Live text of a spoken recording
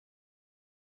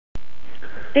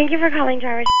Thank you for calling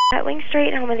Jarvis at Wing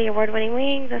Street, home of the award-winning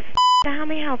wings. This is how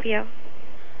may I help you?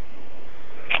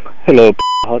 Hello,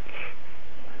 Hot.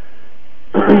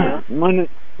 Hello.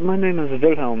 My name is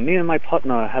Wilhelm. Me and my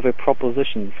partner have a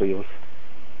proposition for you.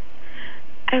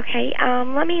 Okay,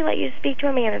 let you speak to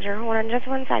a manager. Hold on just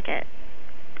 1 second.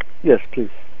 Yes, please.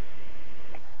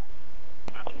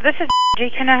 This is G.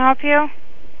 Can I help you?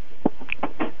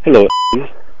 Hello,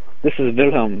 this is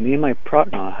Wilhelm. Me and my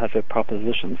partner have a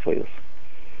proposition for you.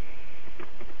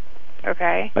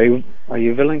 Okay. Are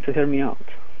you willing to hear me out?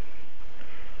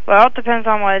 Well, it depends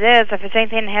on what it is. If it's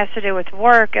anything that has to do with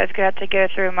work, it's got to go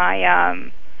through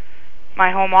my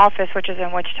my home office, which is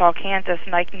in Wichita, Kansas,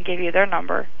 and I can give you their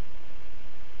number.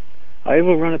 I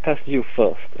will run it past you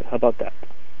first. How about that?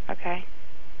 Okay.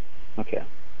 Okay.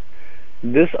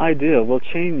 This idea will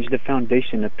change the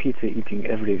foundation of pizza eating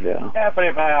everywhere.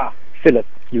 Philip,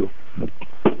 you.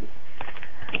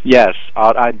 Yes,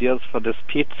 our ideas for this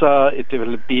pizza, it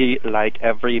will be like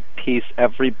every piece,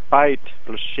 every bite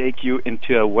will shake you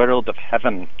into a world of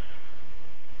heaven.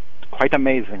 Quite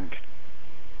amazing.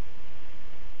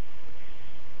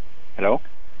 Hello?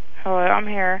 Hello, I'm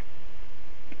here.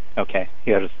 Okay,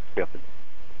 here's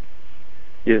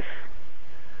Yes.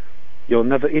 You'll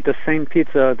never eat the same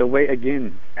pizza the way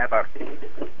again. ever.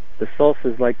 The sauce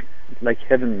is like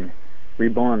heaven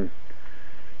reborn.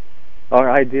 Our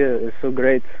idea is so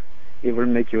great, it will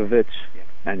make you rich,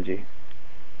 Angie.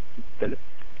 Philip.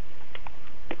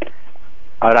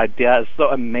 Our idea is so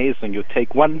amazing. You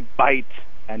take one bite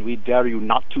and we dare you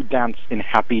not to dance in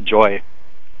happy joy.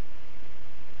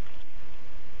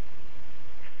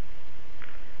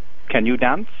 Can you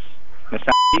dance, Miss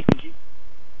Angie?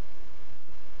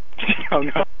 Oh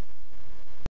no.